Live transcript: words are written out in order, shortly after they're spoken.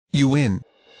You win.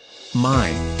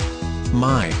 My.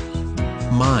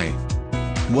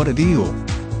 What a deal.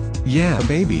 Yeah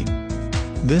baby.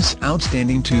 This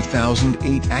outstanding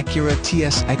 2008 ACURA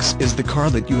TSX is the car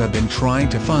that you have been trying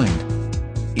to find.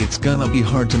 It's gonna be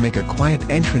hard to make a quiet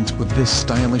entrance with this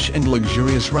stylish and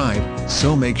luxurious ride,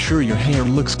 so make sure your hair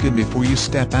looks good before you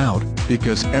step out,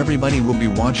 because everybody will be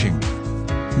watching.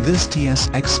 This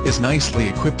TSX is nicely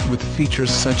equipped with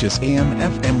features such as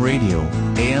AM/FM radio,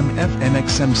 AM/FM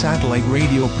XM satellite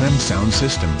radio, Prem sound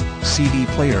system, CD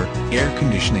player, air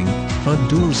conditioning, front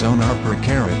door zone upper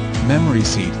carrot, memory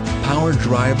seat, power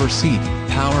driver seat,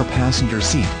 power passenger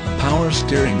seat, power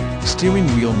steering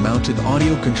wheel mounted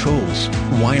audio controls,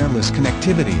 wireless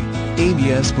connectivity,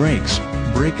 ABS brakes,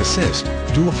 brake assist,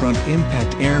 dual front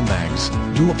impact airbags,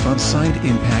 dual front side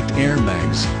impact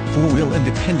airbags, 4-wheel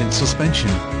independent suspension,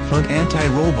 front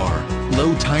anti-roll bar,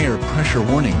 low tire pressure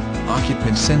warning,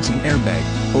 occupant sensing airbag,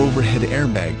 overhead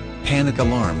airbag, panic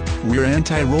alarm, rear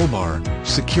anti-roll bar,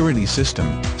 security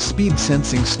system, speed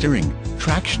sensing steering,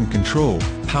 traction control,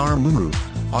 power moonroof,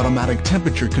 automatic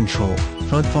temperature control,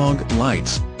 front fog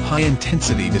lights,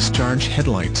 high-intensity discharge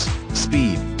headlights,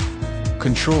 speed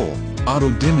control,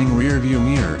 auto-dimming rear-view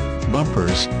mirror,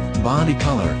 bumpers, body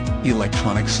color,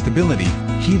 electronic stability,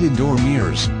 heated door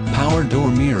mirrors, power door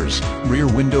mirrors, rear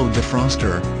window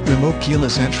defroster, remote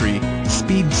keyless entry,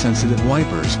 speed-sensitive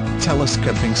wipers,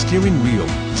 telescoping steering wheel,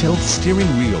 tilt steering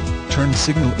wheel, turn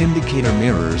signal indicator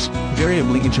mirrors,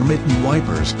 variably intermittent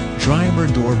wipers, driver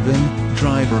door bin,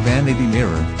 driver vanity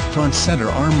mirror, front center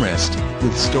armrest,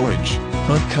 with storage,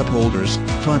 front cup holders,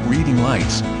 front reading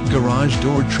lights, garage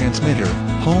door transmitter,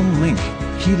 HomeLink,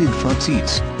 heated front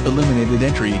seats, illuminated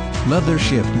entry, leather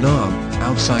shift knob,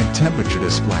 outside temperature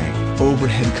display,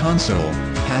 overhead console,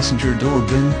 passenger door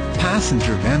bin,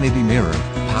 passenger vanity mirror,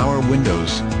 power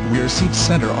windows, rear seat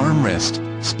center armrest,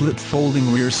 split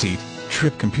folding rear seat,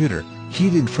 trip computer,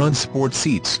 heated front sport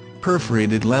seats,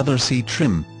 perforated leather seat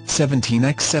trim,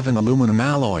 17x7 aluminum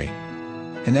alloy,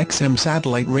 an XM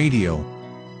satellite radio,